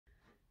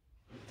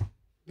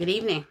Good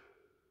evening.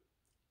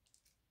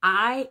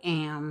 I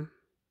am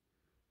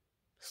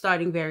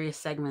starting various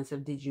segments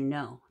of Did You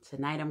Know?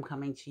 Tonight I'm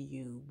coming to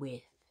you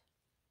with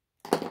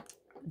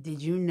Did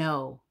you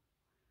know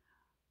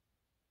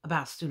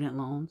about student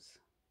loans?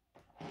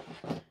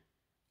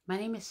 My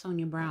name is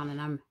Sonia Brown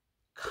and I'm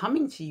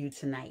coming to you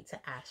tonight to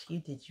ask you,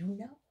 did you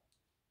know?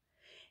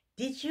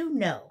 Did you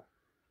know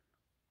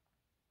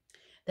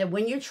that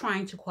when you're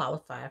trying to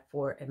qualify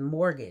for a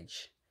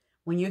mortgage,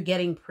 when you're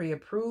getting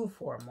pre-approved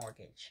for a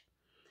mortgage,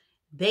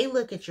 they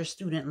look at your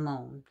student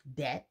loan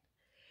debt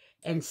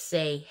and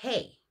say,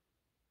 hey,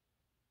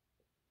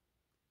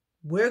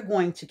 we're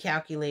going to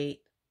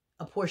calculate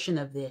a portion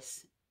of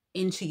this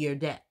into your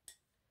debt,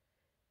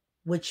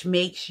 which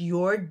makes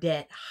your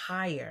debt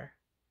higher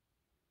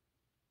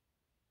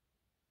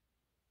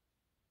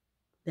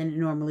than it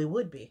normally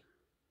would be.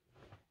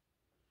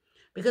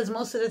 Because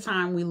most of the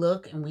time we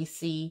look and we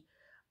see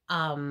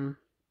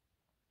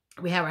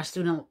we have our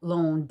student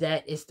loan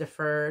debt is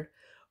deferred,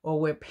 or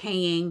we're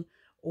paying,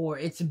 or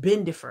it's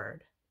been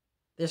deferred.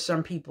 There's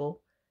some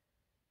people,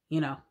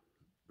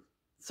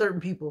 certain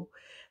people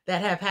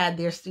that have had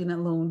their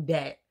student loan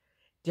debt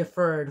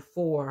deferred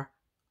for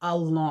a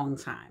long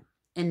time.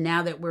 And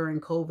now that we're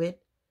in COVID,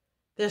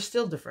 they're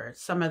still deferred.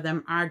 Some of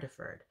them are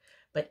deferred.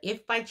 But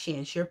if by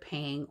chance you're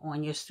paying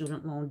on your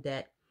student loan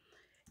debt,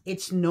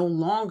 it's no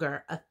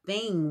longer a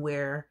thing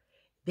where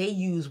they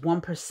use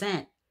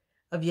 1%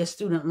 of your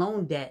student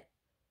loan debt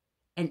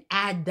and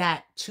add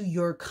that to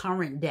your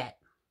current debt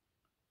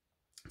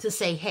to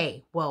say,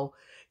 hey, well,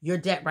 your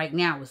debt right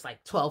now is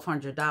like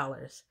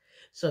 $1,200.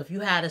 So if you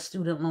had a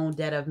student loan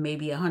debt of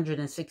maybe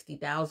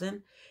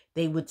 $160,000,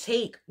 they would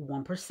take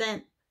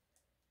 1%,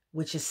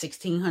 which is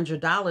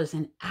 $1,600,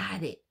 and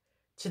add it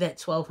to that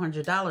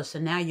 $1,200. So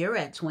now you're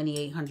at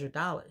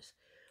 $2,800,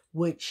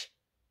 which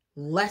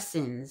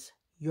lessens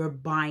your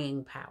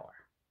buying power.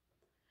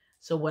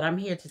 So what I'm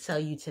here to tell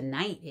you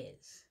tonight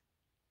is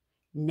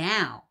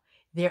now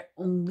they're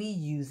only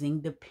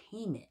using the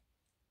payment.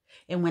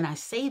 And when I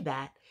say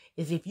that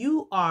is if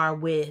you are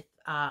with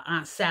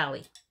Aunt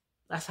Sally,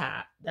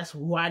 that's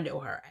who I know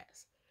her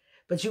as,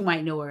 but you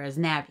might know her as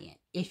Navient.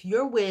 If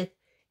you're with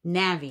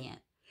Navient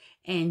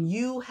and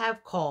you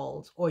have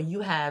called or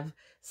you have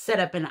set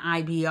up an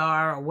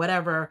IBR or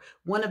whatever,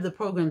 one of the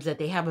programs that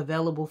they have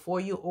available for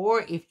you,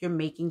 or if you're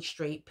making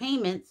straight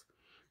payments,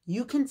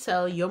 you can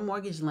tell your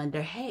mortgage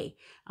lender, hey,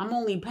 I'm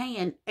only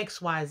paying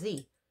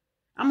XYZ.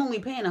 I'm only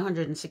paying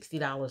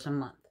 $160 a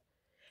month.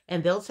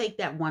 And they'll take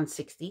that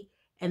 $160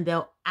 and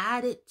they'll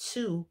add it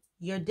to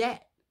your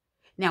debt.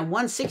 Now,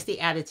 $160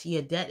 added to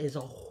your debt is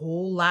a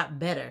whole lot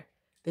better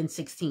than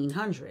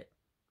 $1,600,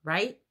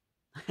 right?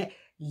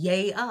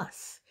 Yay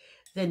us.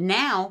 Then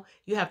now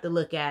you have to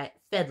look at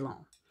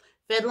FedLoan.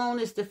 FedLoan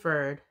is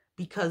deferred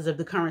because of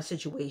the current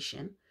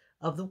situation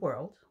of the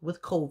world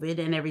with COVID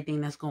and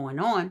everything that's going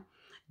on.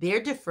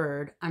 They're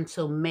deferred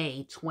until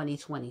May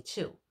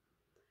 2022.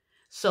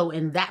 So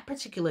in that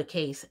particular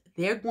case,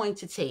 they're going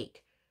to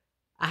take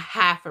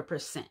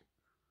 0.5%.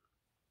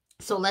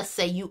 So let's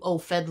say you owe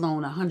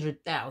FedLoan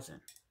 $100,000,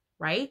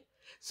 right?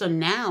 So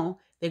now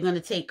they're going to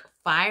take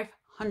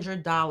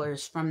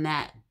 $500 from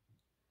that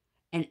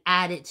and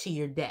add it to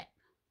your debt,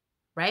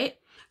 right?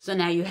 So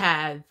now you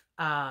have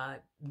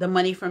the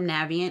money from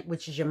Navient,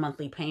 which is your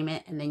monthly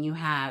payment, and then you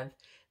have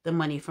the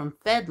money from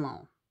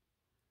FedLoan.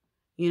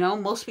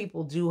 Most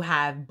people do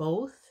have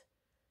both.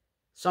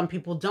 Some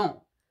people don't.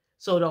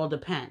 So it all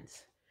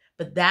depends.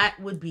 But that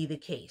would be the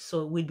case.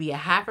 So it would be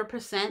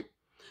 0.5%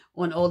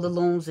 on all the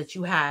loans that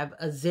you have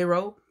a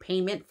zero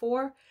payment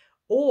for,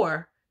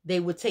 or they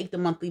would take the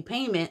monthly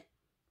payment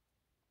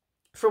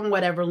from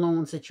whatever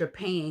loans that you're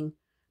paying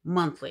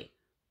monthly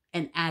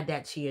and add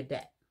that to your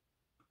debt.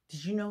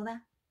 Did you know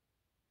that?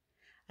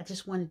 I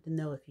just wanted to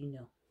know if you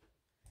knew.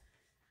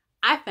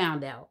 I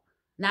found out,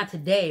 not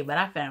today, but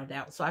I found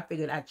out. So I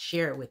figured I'd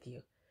share it with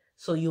you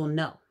so you'll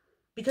know,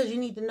 because you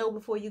need to know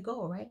before you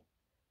go, right?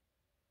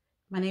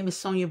 My name is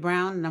Sonia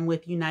Brown and I'm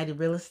with United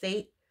Real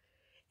Estate.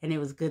 And it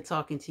was good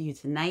talking to you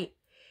tonight.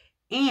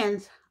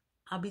 And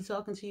I'll be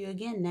talking to you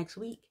again next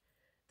week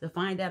to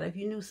find out if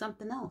you knew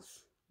something else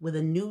with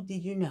a new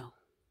Did You Know?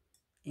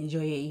 Enjoy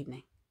your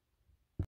evening.